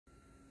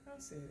I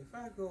said, if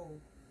I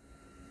go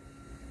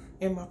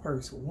in my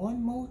purse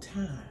one more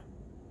time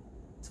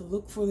to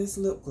look for this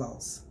lip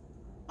gloss,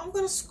 I'm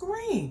gonna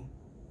scream.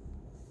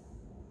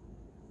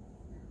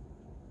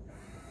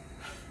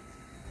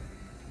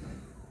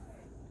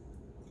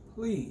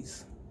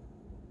 Please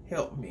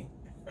help me.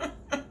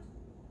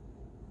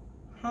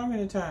 How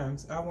many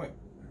times I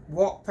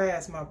walked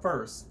past my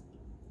purse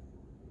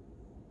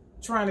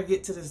trying to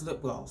get to this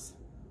lip gloss?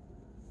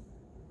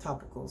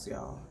 Topicals,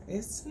 y'all.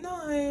 It's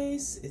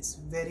nice. It's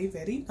very,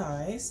 very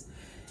nice.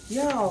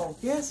 Y'all,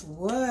 guess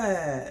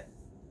what?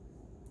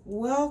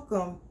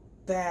 Welcome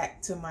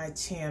back to my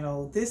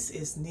channel. This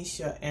is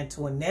Nesha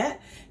Antoinette.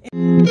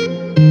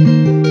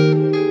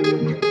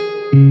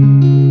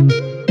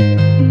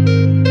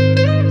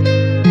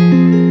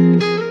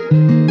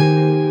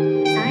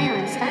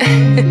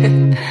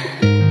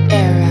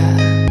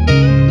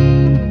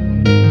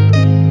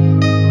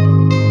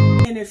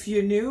 If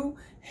you're new,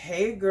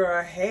 hey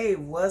girl, hey,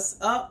 what's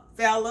up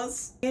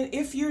fellas? And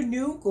if you're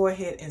new, go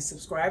ahead and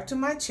subscribe to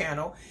my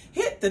channel.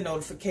 Hit the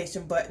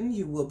notification button.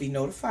 You will be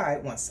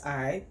notified once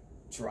I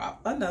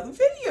drop another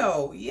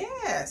video.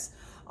 Yes.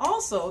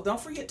 Also, don't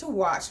forget to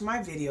watch my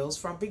videos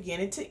from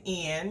beginning to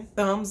end.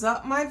 Thumbs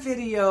up my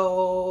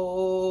videos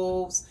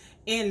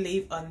and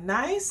leave a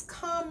nice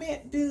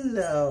comment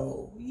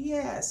below.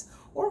 Yes.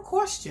 Or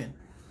question.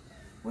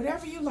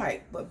 Whatever you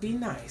like, but be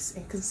nice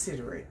and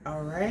considerate,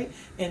 all right?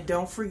 And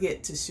don't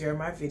forget to share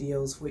my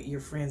videos with your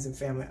friends and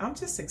family. I'm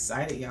just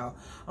excited, y'all.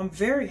 I'm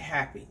very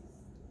happy.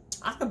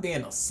 I could be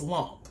in a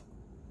slump,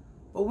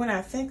 but when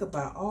I think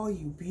about all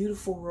you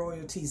beautiful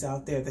royalties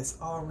out there that's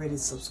already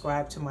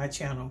subscribed to my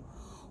channel,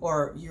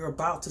 or you're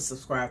about to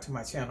subscribe to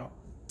my channel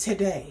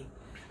today,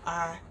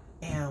 I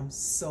am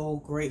so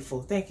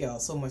grateful. Thank y'all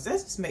so much. That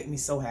just makes me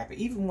so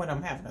happy, even when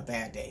I'm having a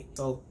bad day.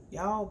 So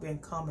y'all been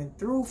coming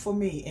through for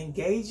me,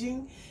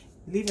 engaging,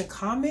 leaving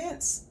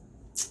comments,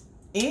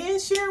 and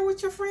sharing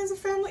with your friends and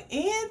family,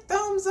 and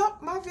thumbs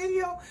up my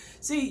video.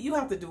 See, you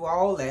have to do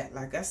all that,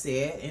 like I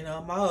said in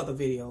my other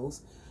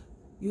videos.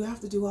 You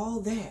have to do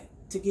all that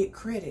to get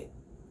credit.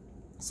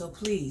 So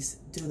please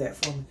do that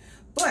for me.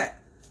 But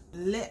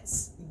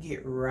let's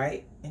get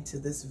right into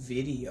this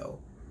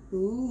video.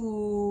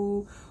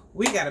 Ooh,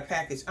 we got a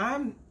package.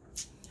 I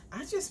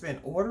just been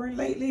ordering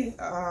lately.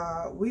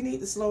 We need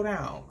to slow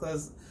down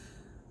because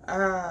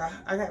I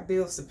got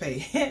bills to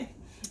pay.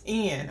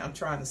 And I'm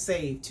trying to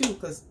save too,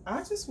 because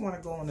I just want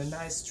to go on a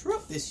nice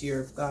trip this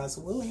year if God's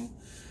willing.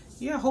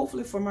 Yeah,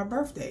 hopefully for my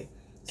birthday.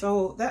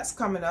 So that's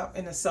coming up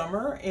in the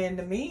summer. In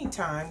the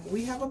meantime,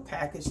 we have a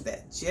package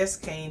that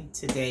just came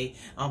today.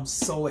 I'm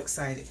so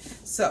excited.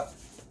 So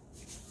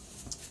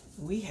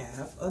we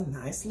have a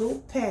nice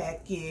little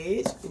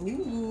package.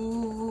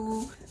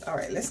 Ooh. All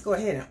right, let's go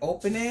ahead and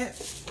open it.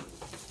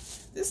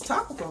 This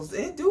topicals,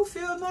 it do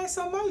feel nice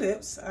on my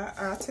lips.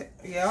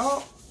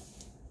 Y'all,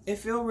 it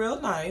feel real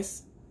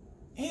nice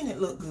and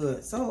it look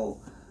good. So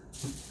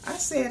I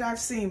said I've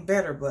seen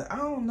better, but I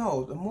don't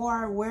know. The more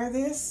I wear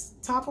this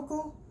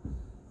topical,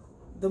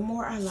 the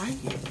more I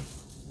like it.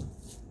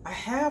 I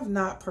have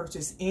not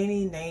purchased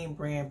any name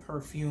brand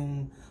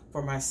perfume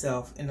for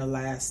myself in the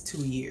last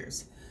 2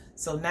 years.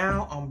 So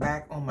now I'm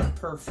back on my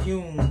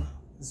perfume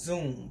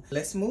zoom.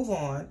 Let's move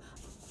on.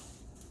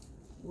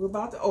 We're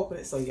about to open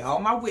it. So y'all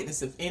my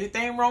witness. If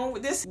anything wrong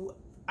with this,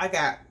 I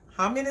got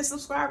how many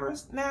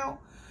subscribers now?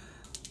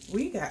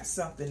 We got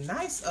something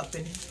nice up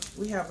in here.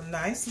 We have a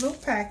nice little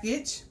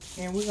package.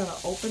 And we're going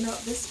to open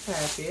up this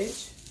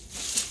package.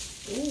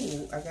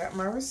 Ooh, I got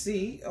my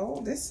receipt.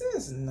 Oh, this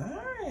is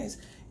nice.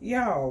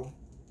 Y'all,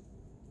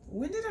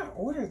 when did I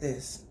order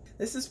this?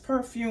 This is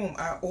perfume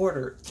I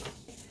ordered.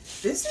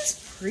 This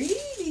is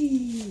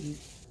pretty.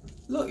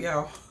 Look,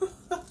 y'all.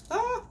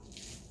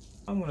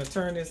 I'm going to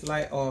turn this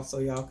light off so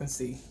y'all can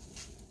see.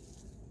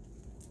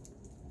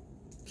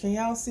 Can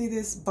y'all see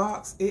this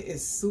box? It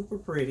is super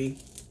pretty.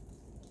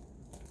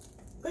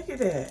 Look at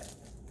that.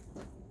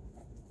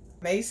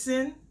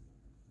 Mason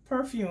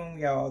perfume,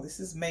 y'all. This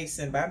is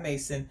Mason by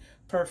Mason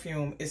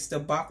perfume. It's the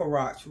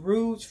Baccarat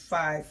Rouge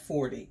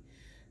 540.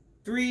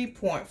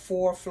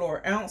 3.4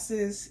 floor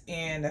ounces,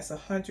 and that's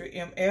 100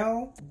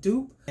 ml.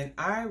 Dupe. And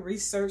I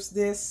researched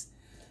this,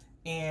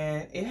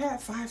 and it had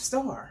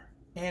 5-star.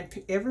 And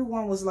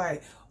everyone was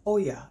like, oh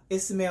yeah, it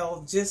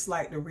smelled just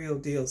like the real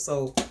deal.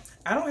 So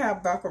I don't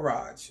have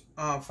Baccarat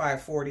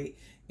 540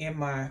 in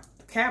my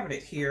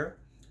cabinet here.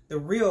 The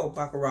real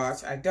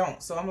Baccarat, I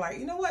don't. So I'm like,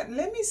 you know what?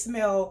 Let me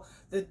smell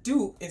the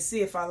dupe and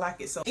see if I like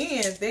it. So,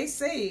 and they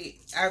say,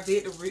 I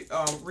did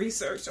the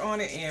research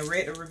on it and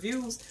read the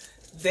reviews.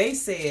 They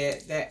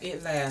said that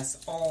it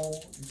lasts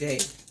all day.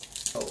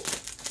 So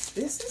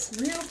this is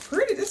real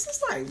pretty. This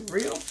is like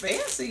real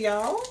fancy,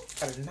 y'all.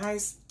 Got a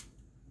nice,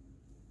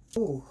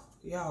 ooh,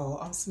 y'all,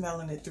 I'm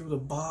smelling it through the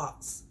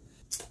box.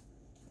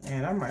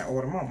 And I might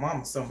order my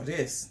mama some of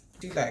this.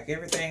 She like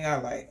everything I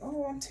like.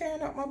 Oh, I'm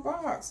tearing up my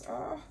box.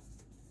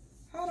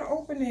 How to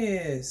open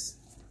this?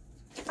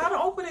 How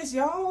to open this,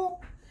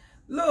 y'all?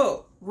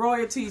 Look,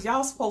 royalties,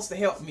 y'all supposed to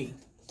help me.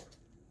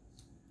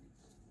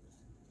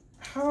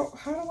 how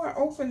do I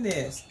open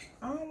this?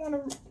 I don't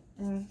want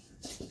to.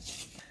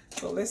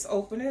 So let's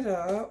open it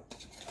up.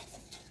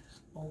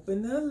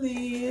 Open the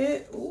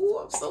lid. Ooh,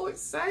 I'm so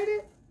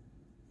excited.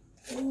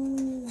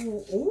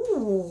 Ooh,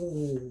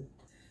 ooh.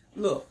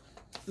 Look,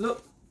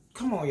 look.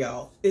 Come on,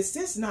 y'all. Is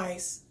this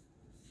nice?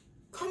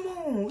 Come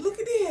on, look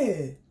at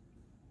it.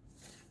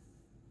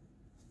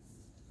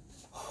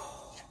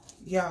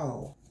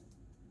 Y'all.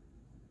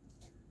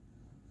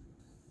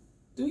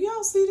 Do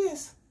y'all see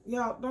this?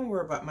 Y'all, don't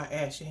worry about my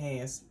ashy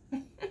hands.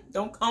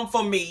 Don't come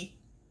for me.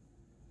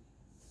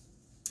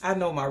 I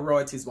know my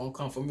royalties won't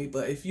come for me,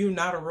 but if you're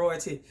not a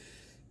royalty,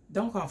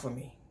 don't come for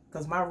me.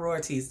 Because my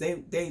royalties,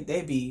 they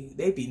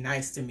be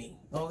nice to me.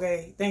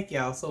 Okay? Thank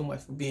y'all so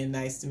much for being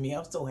nice to me.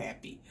 I'm so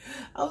happy.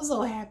 I'm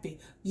so happy.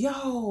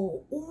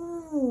 Yo,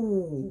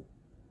 ooh.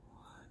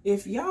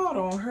 If y'all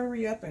don't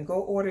hurry up and go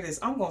order this,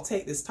 I'm going to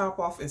take this top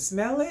off and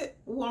smell it.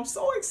 Ooh, I'm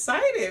so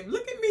excited.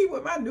 Look at me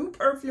with my new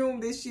perfume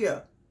this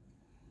year.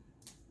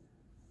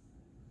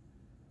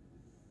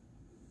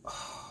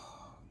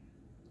 Oh,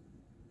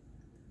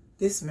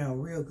 this smells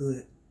real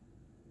good.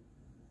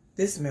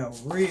 This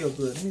smells real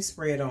good. Let me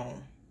spray it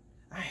on.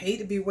 I hate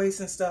to be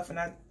wasting stuff, and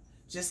I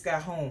just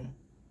got home.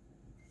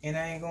 And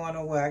I ain't going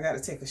nowhere. I got to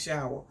take a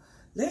shower.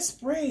 Let's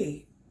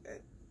spray.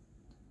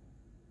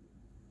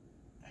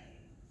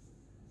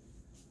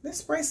 Let's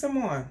spray some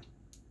on.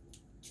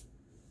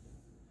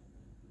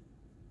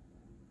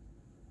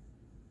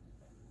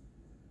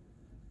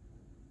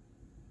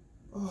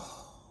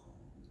 Oh.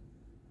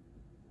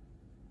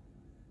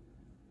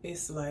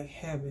 It's like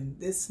heaven.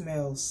 This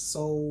smells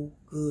so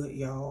good,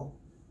 y'all.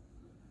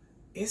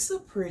 It's a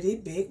pretty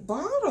big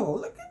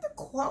bottle. Look at the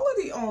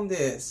quality on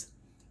this.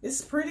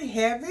 It's pretty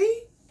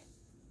heavy.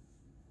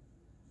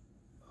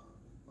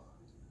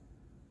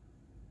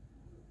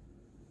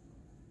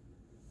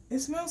 It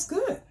smells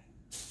good.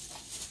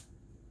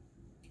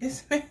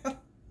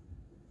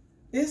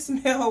 It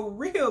smells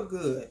real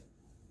good.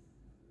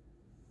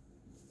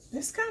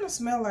 This kind of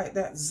smell like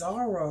that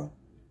Zara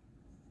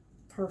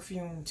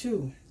perfume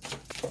too.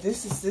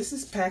 This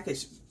is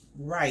packaged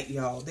right,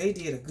 y'all. They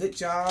did a good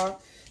job.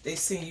 They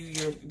send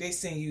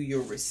you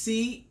your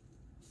receipt.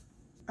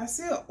 I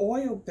see an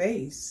oil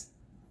base,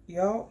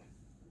 y'all.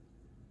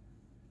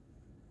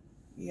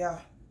 Yeah,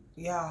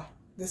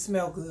 this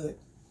smell good.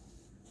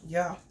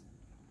 Yeah,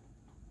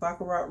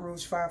 Baccarat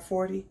Rouge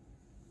 540.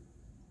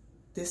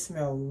 This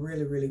smell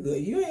really, really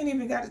good. You ain't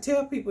even got to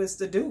tell people it's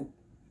the dupe.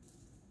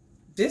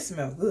 This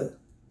smell good.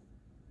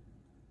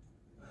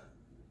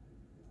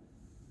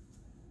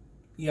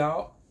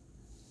 Y'all.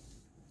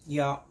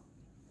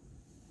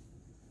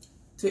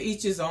 To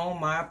each his own.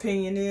 My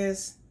opinion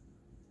is,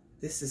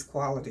 this is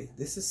quality.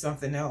 This is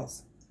something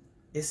else.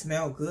 It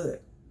smells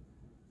good.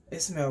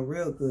 It smells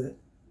real good.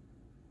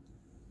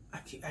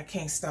 I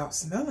can't stop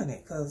smelling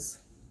it because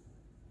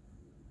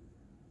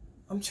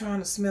I'm trying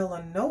to smell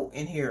a note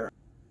in here.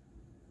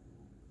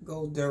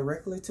 Go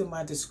directly to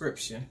my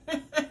description.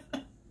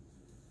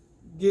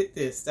 Get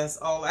this. That's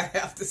all I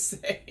have to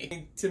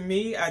say. To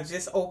me, I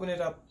just opened it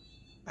up.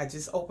 I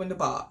just opened the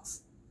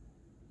box.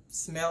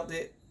 Smelled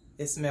it.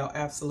 It smelled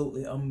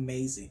absolutely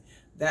amazing.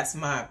 That's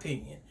my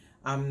opinion.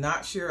 I'm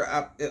not sure.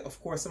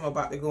 Of course, I'm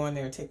about to go in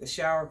there and take a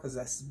shower because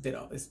it's been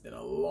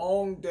a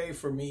long day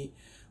for me.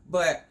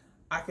 But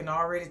I can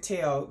already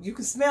tell. You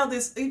can smell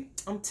this.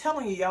 I'm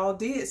telling you, y'all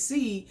did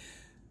see.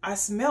 I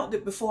smelled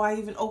it before I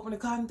even opened the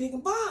cotton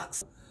picking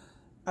box.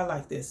 I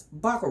like this.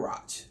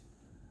 Baccarat.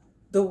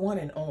 The one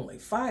and only.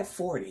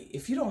 540.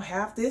 If you don't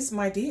have this,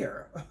 my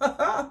dear,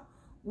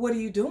 what are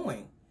you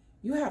doing?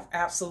 You have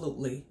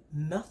absolutely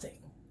nothing.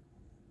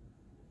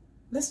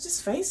 Let's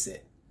just face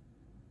it.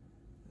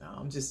 No,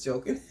 I'm just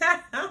joking.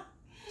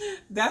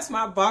 That's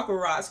my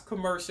Baccarat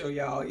commercial,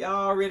 y'all.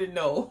 Y'all already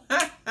know.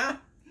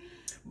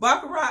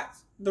 Baccarat,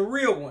 the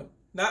real one,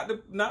 not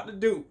the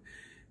dupe.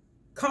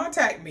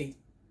 Contact me.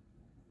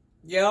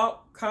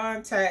 Yup,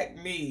 contact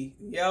me.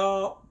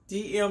 Yup.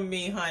 DM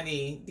me,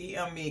 honey.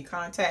 DM me.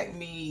 Contact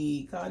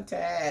me.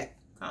 Contact.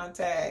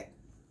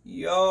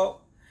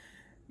 Yup.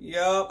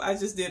 I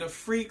just did a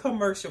free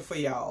commercial for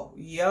y'all.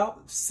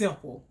 Yup.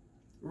 Simple.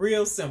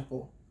 Real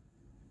simple.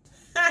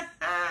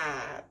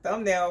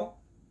 Thumbnail.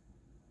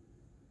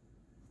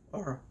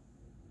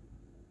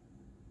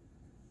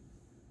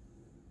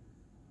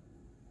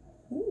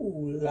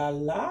 Ooh la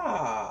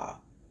la.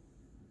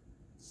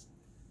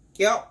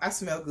 Yup. I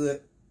smell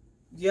good.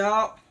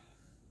 Yup.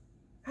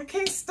 I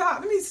can't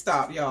stop. Let me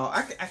stop, y'all.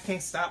 I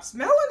can't stop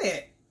smelling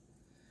it.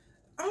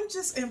 I'm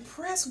just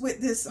impressed with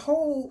this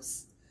whole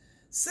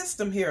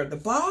system here. The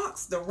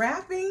box, the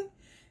wrapping.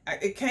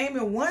 It came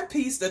in one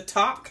piece. The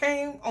top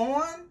came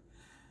on.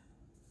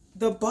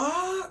 The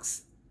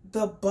box.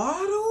 The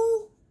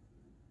bottle.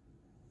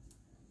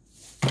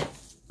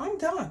 I'm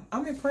done.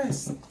 I'm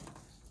impressed.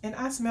 And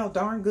I smell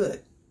darn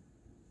good.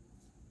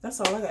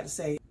 That's all I got to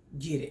say.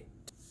 Get it.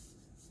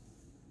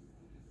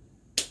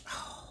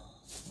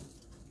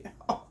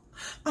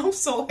 I'm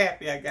so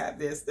happy I got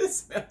this. This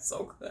smells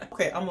so good.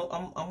 Okay, I'm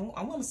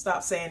gonna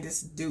stop saying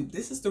this dupe.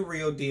 This is the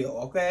real deal.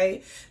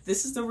 Okay,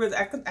 this is the real.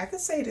 I could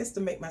say this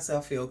to make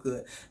myself feel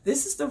good.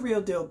 This is the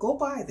real deal. Go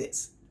buy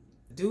this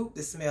dupe.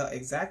 This smell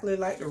exactly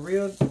like the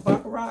real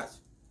Baccarat,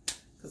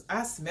 cause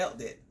I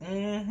smelled it.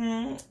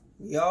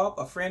 Yup,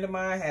 a friend of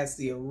mine has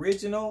the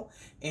original,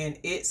 and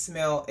it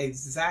smelled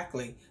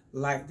exactly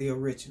like the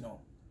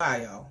original.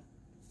 Bye, y'all.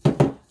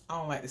 I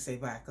don't like to say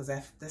bye because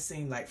that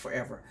seemed like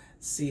forever.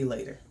 See you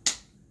later.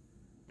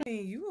 I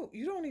mean,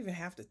 you don't even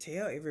have to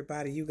tell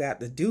everybody you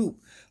got the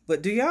dupe,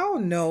 but do y'all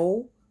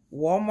know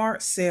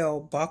Walmart sell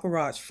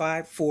Baccarat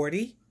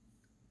 540?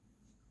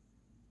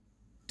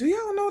 Do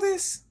y'all know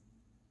this?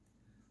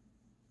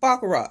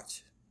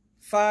 Baccarat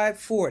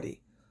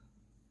 540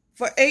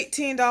 for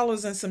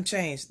 $18 and some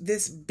change.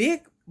 This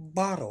big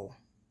bottle,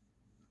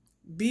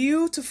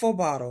 beautiful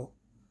bottle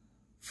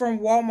from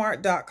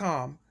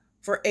Walmart.com.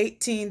 For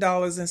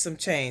 $18 and some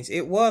change.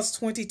 It was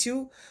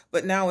 $22,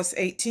 but now it's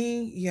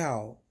 $18.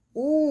 Y'all,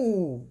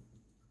 ooh,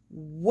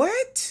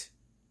 what?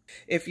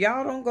 If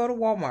y'all don't go to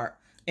Walmart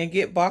and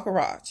get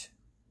Baccarat,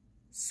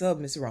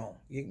 something is wrong.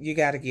 You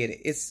got to get it.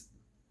 It's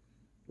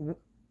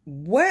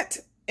what?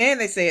 And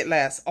they say it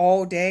lasts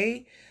all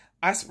day.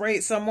 I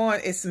sprayed some on.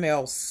 It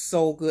smells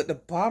so good. The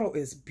bottle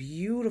is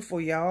beautiful,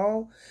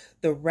 y'all.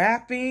 The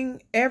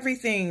wrapping,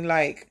 everything,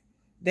 like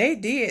they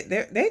did.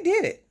 They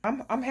did it.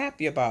 I'm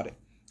happy about it.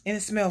 And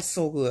it smells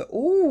so good.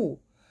 Ooh.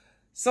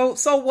 So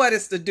what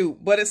is the dupe?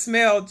 But it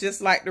smells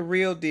just like the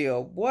real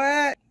deal.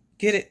 What?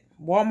 Get it.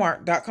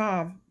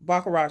 Walmart.com.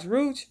 Baccarat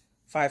Rouge.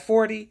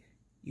 540.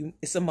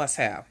 It's a must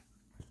have.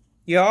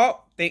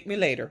 Y'all, thank me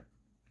later.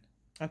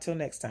 Until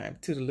next time.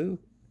 Toodaloo.